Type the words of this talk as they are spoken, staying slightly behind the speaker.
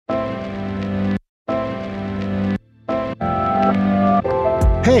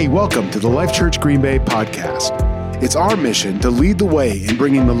Hey, welcome to the Life Church Green Bay podcast. It's our mission to lead the way in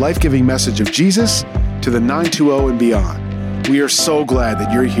bringing the life-giving message of Jesus to the 920 and beyond. We are so glad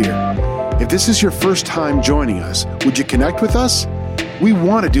that you're here. If this is your first time joining us, would you connect with us? We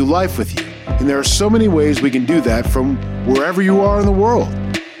want to do life with you, and there are so many ways we can do that from wherever you are in the world.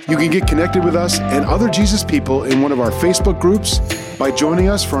 You can get connected with us and other Jesus people in one of our Facebook groups by joining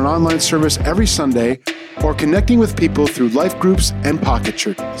us for an online service every Sunday or connecting with people through life groups and pocket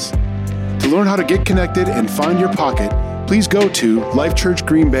churches. To learn how to get connected and find your pocket, please go to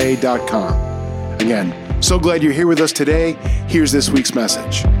lifechurchgreenbay.com. Again, so glad you're here with us today. Here's this week's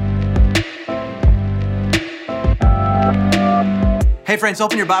message. Hey friends,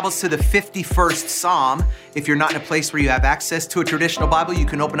 open your Bibles to the 51st Psalm. If you're not in a place where you have access to a traditional Bible, you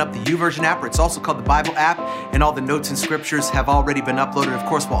can open up the YouVersion app, or it's also called the Bible app, and all the notes and scriptures have already been uploaded. Of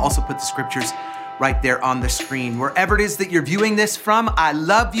course, we'll also put the scriptures right there on the screen. Wherever it is that you're viewing this from, I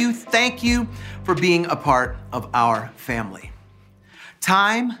love you. Thank you for being a part of our family.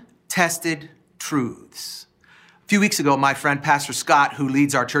 Time-tested truths. A few weeks ago, my friend Pastor Scott, who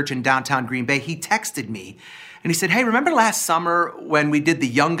leads our church in downtown Green Bay, he texted me and he said, hey, remember last summer when we did the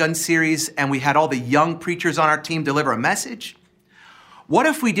Young Gun series and we had all the young preachers on our team deliver a message? What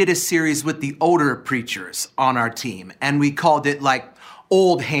if we did a series with the older preachers on our team and we called it like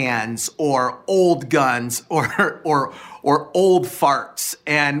Old Hands or Old Guns or Old Farts?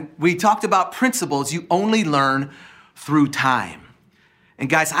 And we talked about principles you only learn through time. And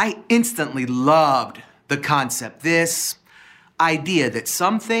guys, I instantly loved the concept, this idea that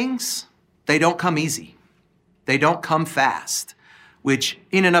some things, they don't come easy. They don't come fast, which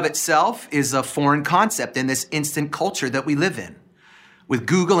in and of itself is a foreign concept in this instant culture that we live in. With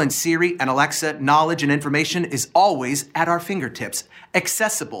Google and Siri and Alexa, knowledge and information is always at our fingertips,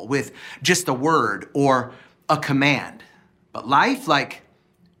 accessible with just a word or a command. But life, like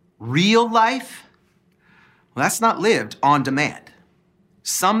real life, well, that's not lived on demand.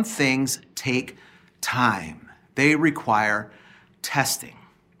 Some things take time. They require testing.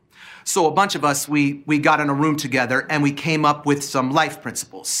 So a bunch of us, we got in a room together and we came up with some life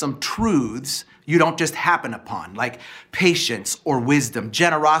principles, some truths you don't just happen upon, like patience or wisdom,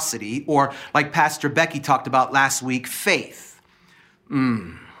 generosity, or like Pastor Becky talked about last week, faith.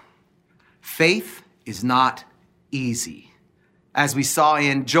 Faith is not easy. As we saw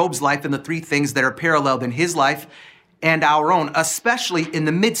in Job's life and the three things that are paralleled in his life and our own, especially in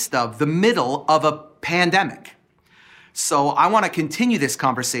the middle of a pandemic. So I want to continue this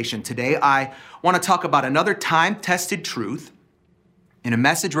conversation today. I want to talk about another time-tested truth in a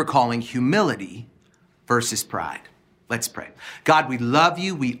message we're calling humility versus pride. Let's pray. God, we love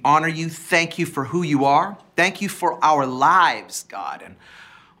you. We honor you. Thank you for who you are. Thank you for our lives, God, and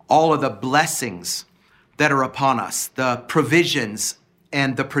all of the blessings that are upon us, the provisions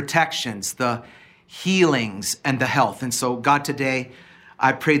and the protections, the healings and the health. And so, God, today,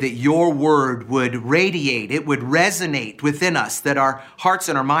 I pray that your word would radiate, it would resonate within us, that our hearts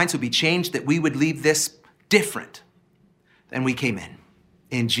and our minds would be changed, that we would leave this different than we came in.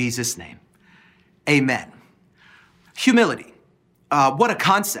 In Jesus' name, amen. Humility, what a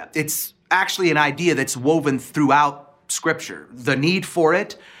concept. It's actually an idea that's woven throughout Scripture. The need for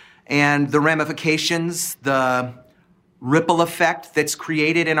it and the ramifications, the ripple effect that's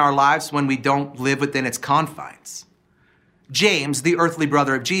created in our lives when we don't live within its confines. James, the earthly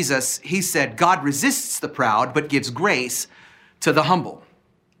brother of Jesus, he said, God resists the proud, but gives grace to the humble.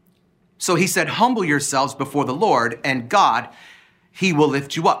 So he said, humble yourselves before the Lord, and God, he will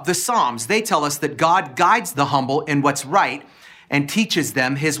lift you up. The Psalms, they tell us that God guides the humble in what's right and teaches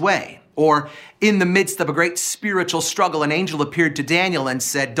them his way. Or in the midst of a great spiritual struggle, an angel appeared to Daniel and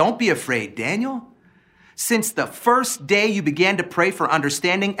said, don't be afraid, Daniel. Since the first day you began to pray for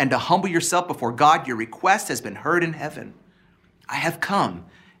understanding and to humble yourself before God, your request has been heard in heaven. I have come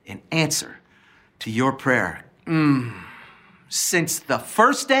in answer to your prayer. Since the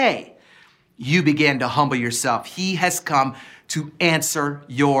first day you began to humble yourself, he has come to answer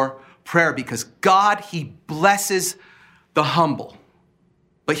your prayer, because God, he blesses the humble.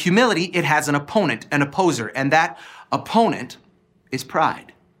 But humility, it has an opponent, an opposer, and that opponent is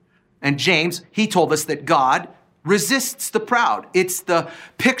pride. And James, he told us that God resists the proud. It's the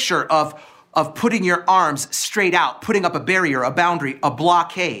picture of putting your arms straight out, putting up a barrier, a boundary, a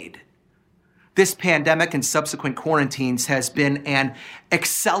blockade. This pandemic and subsequent quarantines has been an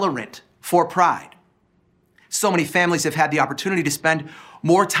accelerant for pride. So many families have had the opportunity to spend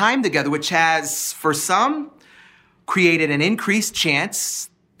more time together, which has, for some, created an increased chance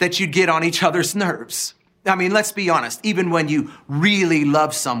that you'd get on each other's nerves. I mean, let's be honest, even when you really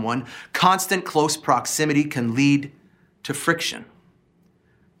love someone, constant close proximity can lead to friction.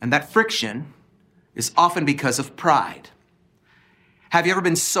 And that friction is often because of pride. Have you ever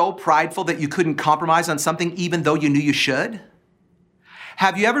been so prideful that you couldn't compromise on something even though you knew you should?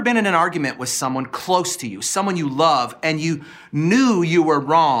 Have you ever been in an argument with someone close to you, someone you love, and you knew you were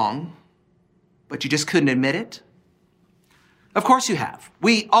wrong, but you just couldn't admit it? Of course you have.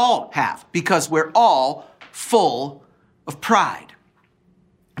 We all have, because we're all full of pride.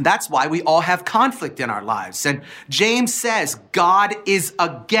 And that's why we all have conflict in our lives. And James says God is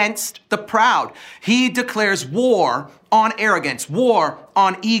against the proud. He declares war on arrogance, war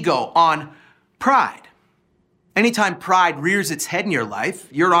on ego, on pride. Anytime pride rears its head in your life,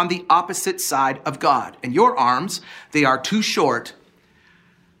 you're on the opposite side of God. And your arms, they are too short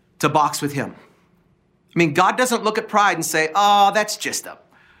to box with him. I mean, God doesn't look at pride and say, oh, that's just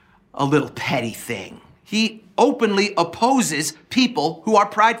a little petty thing. He openly opposes people who are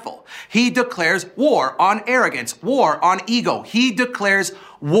prideful. He declares war on arrogance, war on ego. He declares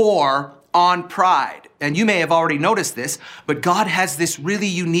war on pride. And you may have already noticed this, but God has this really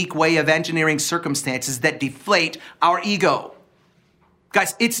unique way of engineering circumstances that deflate our ego.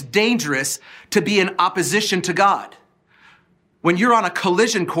 Guys, it's dangerous to be in opposition to God. When you're on a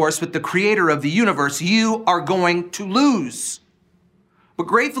collision course with the creator of the universe, you are going to lose. But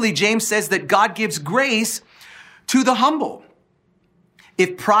gratefully, James says that God gives grace to the humble.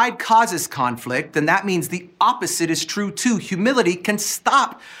 If pride causes conflict, then that means the opposite is true too. Humility can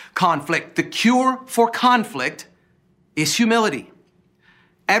stop conflict. The cure for conflict is humility.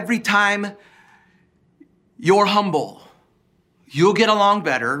 Every time you're humble, you'll get along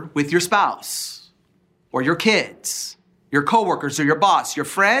better with your spouse or your kids, your coworkers or your boss, your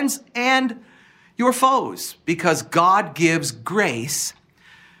friends and your foes, because God gives grace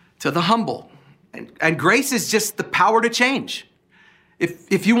to the humble. And grace is just the power to change.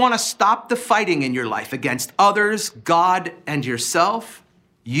 If you want to stop the fighting in your life against others, God, and yourself,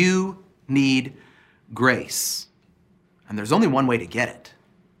 you need grace. And there's only one way to get it.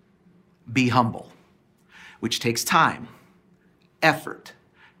 Be humble, which takes time, effort,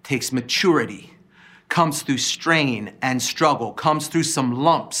 takes maturity, comes through strain and struggle, comes through some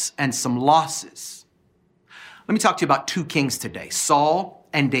lumps and some losses. Let me talk to you about two kings today, Saul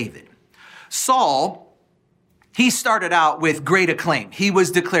and David. Saul, he started out with great acclaim. He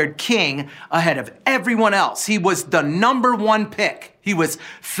was declared king ahead of everyone else. He was the number one pick. He was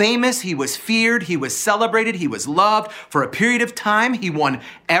famous. He was feared. He was celebrated. He was loved. For a period of time, he won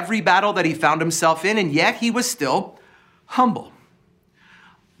every battle that he found himself in, and yet he was still humble.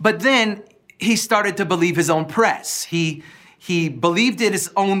 But then he started to believe his own press. He believed in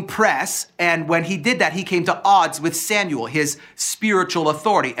his own press, and when he did that, he came to odds with Samuel, his spiritual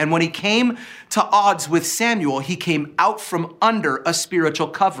authority. And when he came to odds with Samuel, he came out from under a spiritual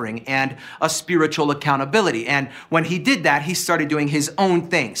covering and a spiritual accountability. And when he did that, he started doing his own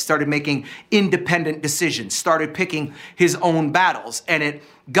thing, started making independent decisions, started picking his own battles, and it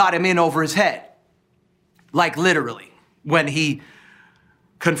got him in over his head, like literally, when he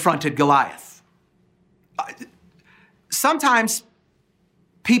confronted Goliath. Sometimes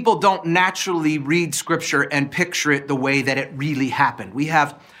people don't naturally read scripture and picture it the way that it really happened. We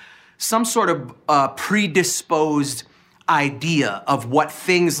have some sort of predisposed idea of what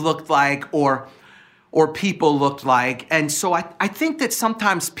things looked like or people looked like. And so I think that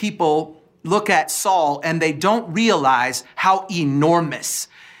sometimes people look at Saul and they don't realize how enormous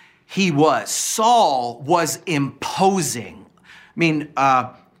he was. Saul was imposing. I mean,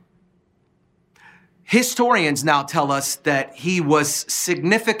 historians now tell us that he was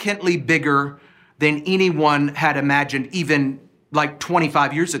significantly bigger than anyone had imagined even like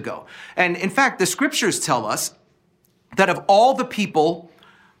 25 years ago. And in fact, the scriptures tell us that of all the people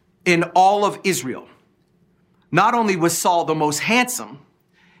in all of Israel, not only was Saul the most handsome,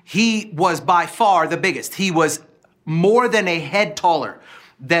 he was by far the biggest. He was more than a head taller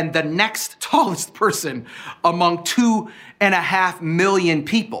than the next tallest person among 2.5 million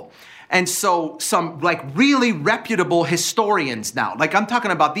people. And so some like really reputable historians now, like I'm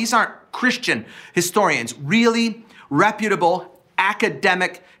talking about, these aren't Christian historians, really reputable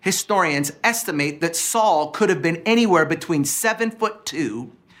academic historians estimate that Saul could have been anywhere between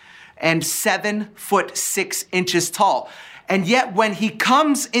 7'2" and 7'6" tall. And yet when he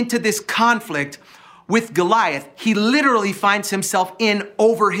comes into this conflict with Goliath, he literally finds himself in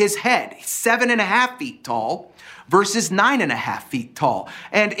over his head, 7.5 feet tall versus 9.5 feet tall.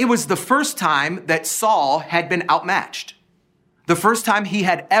 And it was the first time that Saul had been outmatched. The first time he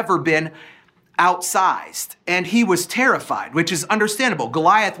had ever been outsized. And he was terrified, which is understandable.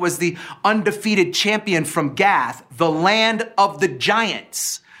 Goliath was the undefeated champion from Gath, the land of the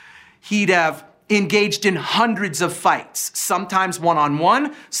giants. He'd have engaged in hundreds of fights, sometimes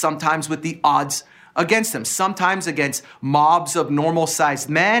one-on-one, sometimes with the odds against him, sometimes against mobs of normal-sized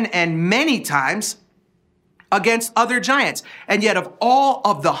men, and many times against other giants. And yet of all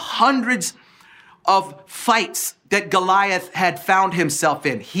of the hundreds of fights that Goliath had found himself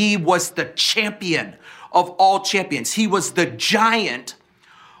in, he was the champion of all champions. He was the giant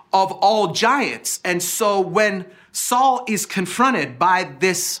of all giants. And so when Saul is confronted by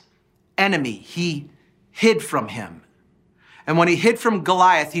this enemy, he hid from him. And when he hid from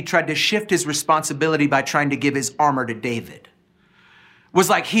Goliath, he tried to shift his responsibility by trying to give his armor to David. It was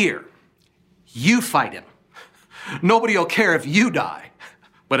like, here, you fight him. Nobody will care if you die.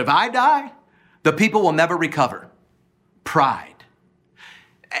 But if I die, the people will never recover. Pride.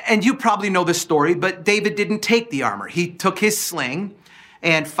 And you probably know the story, but David didn't take the armor. He took his sling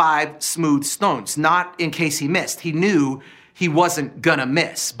and 5 smooth stones, not in case he missed. He knew he wasn't gonna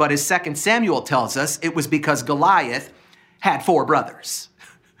miss. But as 2 Samuel tells us, it was because Goliath had 4 brothers.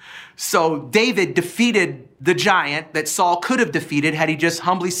 So David defeated the giant that Saul could have defeated had he just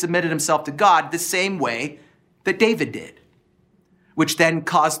humbly submitted himself to God the same way that David did, which then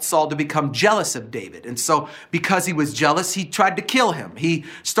caused Saul to become jealous of David. And so because he was jealous, he tried to kill him. He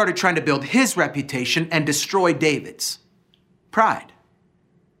started trying to build his reputation and destroy David's. Pride.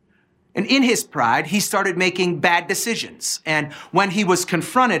 And in his pride, he started making bad decisions. And when he was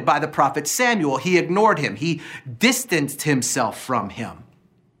confronted by the prophet Samuel, he ignored him. He distanced himself from him.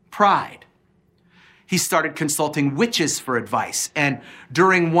 Pride. He started consulting witches for advice. And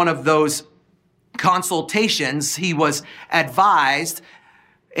during one of those consultations, he was advised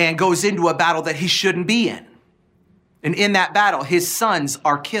and goes into a battle that he shouldn't be in. And in that battle, his sons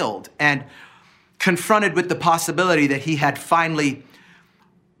are killed. And confronted with the possibility that he had finally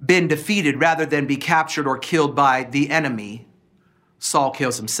been defeated rather than be captured or killed by the enemy, Saul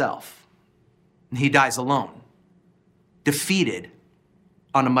kills himself. And he dies alone, defeated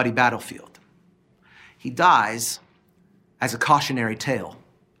on a muddy battlefield. He dies as a cautionary tale,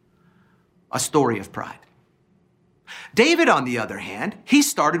 a story of pride. David, on the other hand, he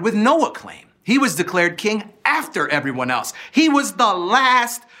started with no acclaim. He was declared king after everyone else. He was the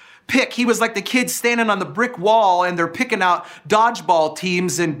last pick. He was like the kids standing on the brick wall and they're picking out dodgeball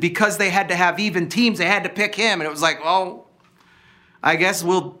teams, and because they had to have even teams, they had to pick him. And it was like, oh, I guess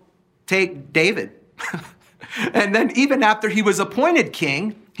we'll take David. And then even after he was appointed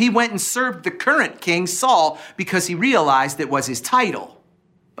king, he went and served the current king, Saul, because he realized it was his title,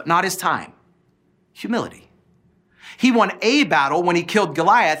 but not his time. Humility. He won a battle when he killed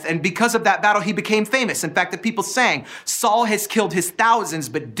Goliath, and because of that battle, he became famous. In fact, the people sang, Saul has killed his thousands,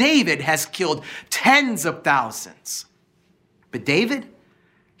 but David has killed tens of thousands. But David,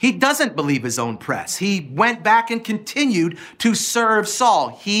 he doesn't believe his own press. He went back and continued to serve Saul.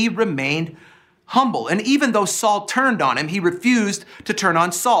 He remained humble. And even though Saul turned on him, he refused to turn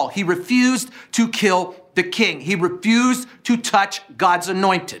on Saul. He refused to kill the king. He refused to touch God's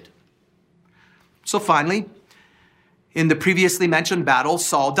anointed. So finally, in the previously mentioned battle,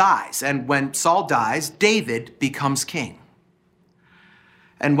 Saul dies. And when Saul dies, David becomes king.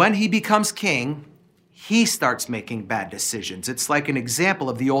 And when he becomes king, he starts making bad decisions. It's like an example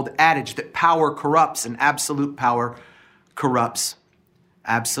of the old adage that power corrupts and absolute power corrupts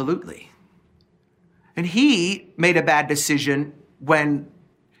absolutely. And he made a bad decision when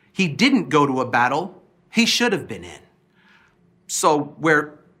he didn't go to a battle he should have been in. So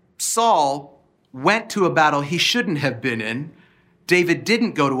where Saul went to a battle he shouldn't have been in, David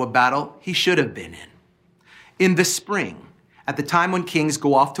didn't go to a battle he should have been in. In the spring, at the time when kings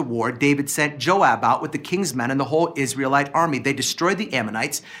go off to war, David sent Joab out with the king's men and the whole Israelite army. They destroyed the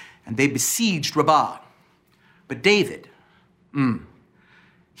Ammonites and they besieged Rabbah. But David,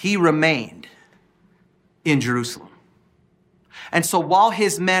 he remained in Jerusalem. And so while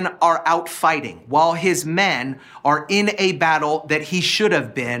his men are out fighting, while his men are in a battle that he should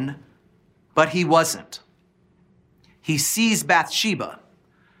have been, but he wasn't, he sees Bathsheba.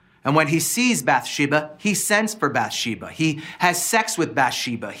 And when he sees Bathsheba, he sends for Bathsheba. He has sex with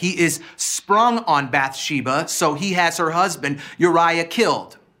Bathsheba. He is sprung on Bathsheba, so he has her husband Uriah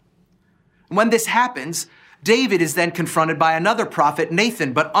killed. When this happens, David is then confronted by another prophet,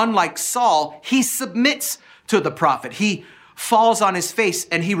 Nathan. But unlike Saul, he submits to the prophet. He falls on his face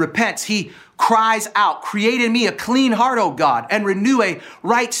and he repents. He cries out, "Create in me a clean heart, O God, and renew a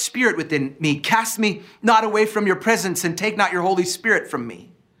right spirit within me. Cast me not away from your presence and take not your Holy Spirit from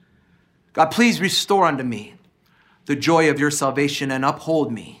me. God, please restore unto me the joy of your salvation and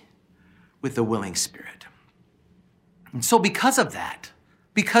uphold me with a willing spirit." And so because of that,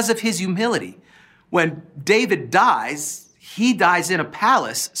 because of his humility, when David dies, he dies in a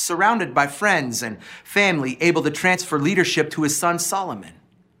palace, surrounded by friends and family, able to transfer leadership to his son Solomon.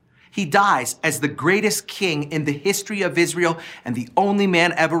 He dies as the greatest king in the history of Israel and the only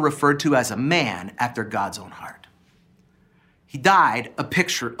man ever referred to as a man after God's own heart. He died a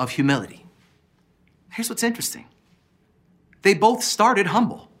picture of humility. Here's what's interesting. They both started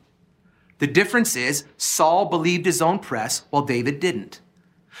humble. The difference is Saul believed his own press while David didn't.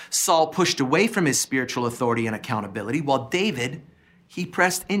 Saul pushed away from his spiritual authority and accountability while David, he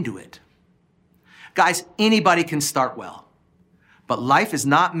pressed into it. Guys, anybody can start well, but life is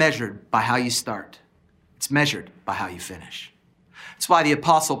not measured by how you start. It's measured by how you finish. That's why the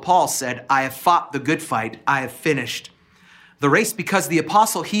Apostle Paul said, I have fought the good fight, I have finished the race, because the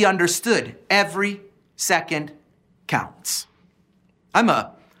apostle, he understood every second counts. I'm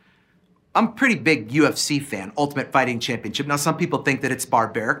a pretty big UFC fan, Ultimate Fighting Championship. Now, some people think that it's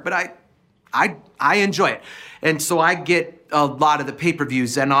barbaric, but I enjoy it. And so I get a lot of the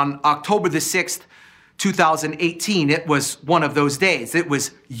pay-per-views. And on October the 6th, 2018, it was one of those days. It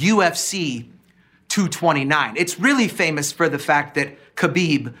was UFC 229. It's really famous for the fact that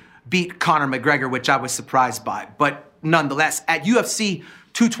Khabib beat Conor McGregor, which I was surprised by. But nonetheless, at UFC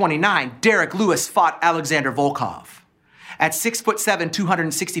 229, Derek Lewis fought Alexander Volkov. At 6'7",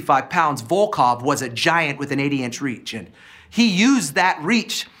 265 pounds, Volkov was a giant with an 80-inch reach. And he used that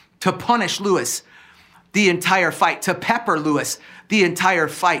reach to punish Lewis the entire fight, to pepper Lewis the entire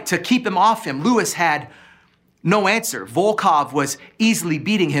fight, to keep him off him. Lewis had no answer. Volkov was easily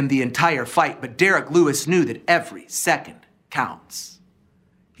beating him the entire fight, but Derek Lewis knew that every second counts.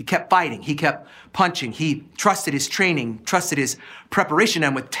 He kept fighting, he kept punching, he trusted his training, trusted his preparation,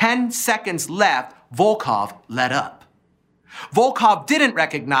 and with 10 seconds left, Volkov let up. Volkov didn't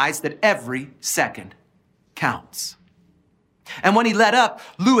recognize that every second counts. And when he let up,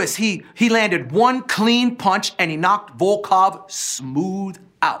 Lewis, he landed one clean punch and he knocked Volkov smooth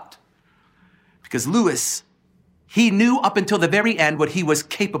out. Because Lewis, he knew up until the very end what he was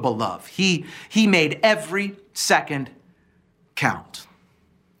capable of. He made every second count.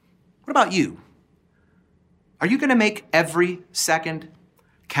 What about you? Are you going to make every second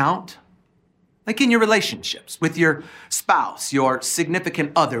count? Like in your relationships, with your spouse, your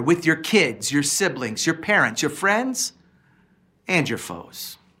significant other, with your kids, your siblings, your parents, your friends, and your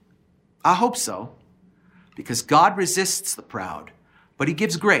foes. I hope so, because God resists the proud, but he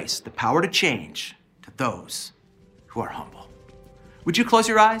gives grace, the power to change, to those who are humble. Would you close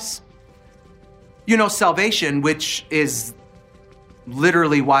your eyes? You know, salvation, which is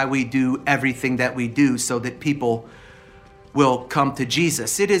literally why we do everything that we do, so that people will come to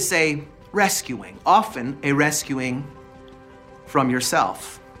Jesus. It is a rescuing, often a rescuing from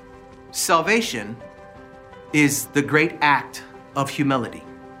yourself. Salvation is the great act of humility.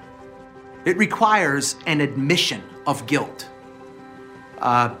 It requires an admission of guilt.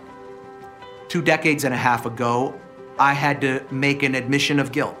 2 decades and a half ago, I had to make an admission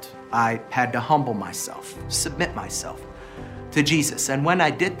of guilt. I had to humble myself, submit myself to Jesus. And when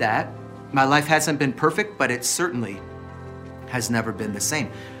I did that, my life hasn't been perfect, but it certainly has never been the same.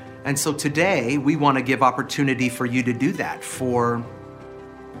 And so today, we want to give opportunity for you to do that, for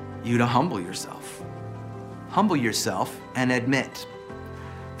you to humble yourself. Humble yourself and admit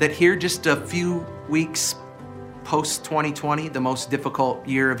that here, just a few weeks post-2020, the most difficult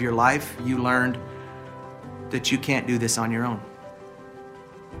year of your life, you learned that you can't do this on your own.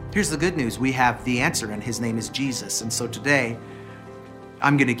 Here's the good news. We have the answer, and his name is Jesus. And so today,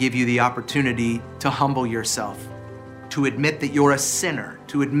 I'm going to give you the opportunity to humble yourself, to admit that you're a sinner,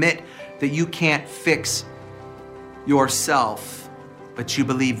 to admit that you can't fix yourself, but you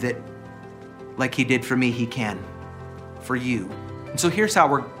believe that, like he did for me, he can for you. And so here's how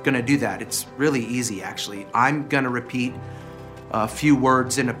we're going to do that. It's really easy, actually. I'm going to repeat a few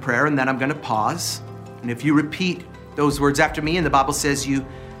words in a prayer, and then I'm going to pause. And if you repeat those words after me, and the Bible says you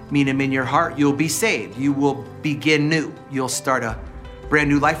mean them in your heart, you'll be saved. You will begin new. You'll start a brand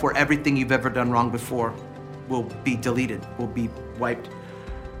new life where everything you've ever done wrong before will be deleted, will be wiped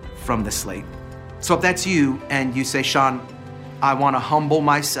from the slate. So if that's you and you say, Sean, I want to humble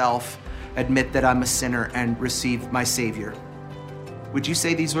myself, admit that I'm a sinner, and receive my Savior, would you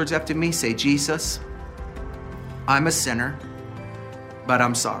say these words after me? Say, Jesus, I'm a sinner, but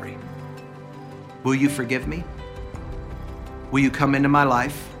I'm sorry. Will you forgive me? Will you come into my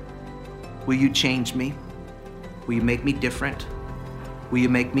life? Will you change me? Will you make me different? Will you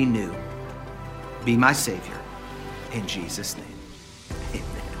make me new? Be my Savior. In Jesus' name,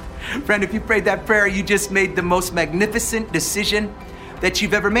 amen. Friend, if you prayed that prayer, you just made the most magnificent decision that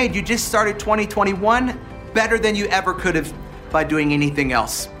you've ever made. You just started 2021 better than you ever could have by doing anything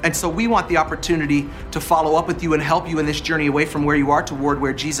else. And so we want the opportunity to follow up with you and help you in this journey away from where you are toward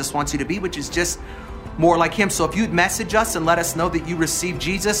where Jesus wants you to be, which is just more like him. So if you'd message us and let us know that you received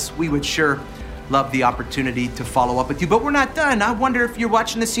Jesus, we would sure love the opportunity to follow up with you. But we're not done. I wonder if you're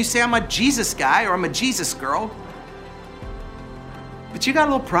watching this, you say, I'm a Jesus guy or I'm a Jesus girl, but you got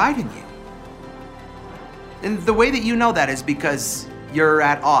a little pride in you. And the way that you know that is because you're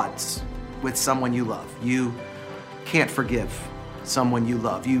at odds with someone you love. You can't forgive someone you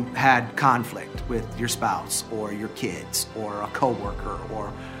love. You had conflict with your spouse or your kids or a coworker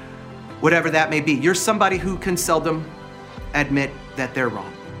or whatever that may be. You're somebody who can seldom admit that they're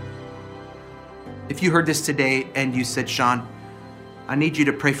wrong. If you heard this today and you said, Sean, I need you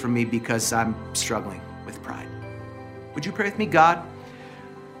to pray for me because I'm struggling with pride, would you pray with me? God,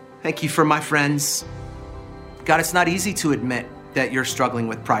 thank you for my friends. God, it's not easy to admit that you're struggling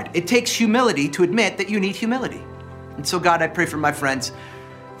with pride. It takes humility to admit that you need humility. And so God, I pray for my friends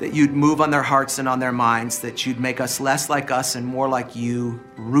that you'd move on their hearts and on their minds, that you'd make us less like us and more like you,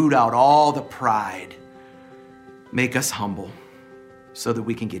 root out all the pride, make us humble so that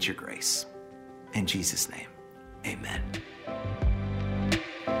we can get your grace. In Jesus' name, amen.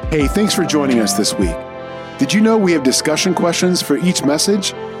 Hey, thanks for joining us this week. Did you know we have discussion questions for each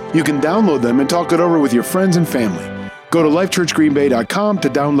message? You can download them and talk it over with your friends and family. Go to lifechurchgreenbay.com to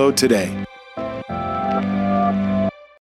download today.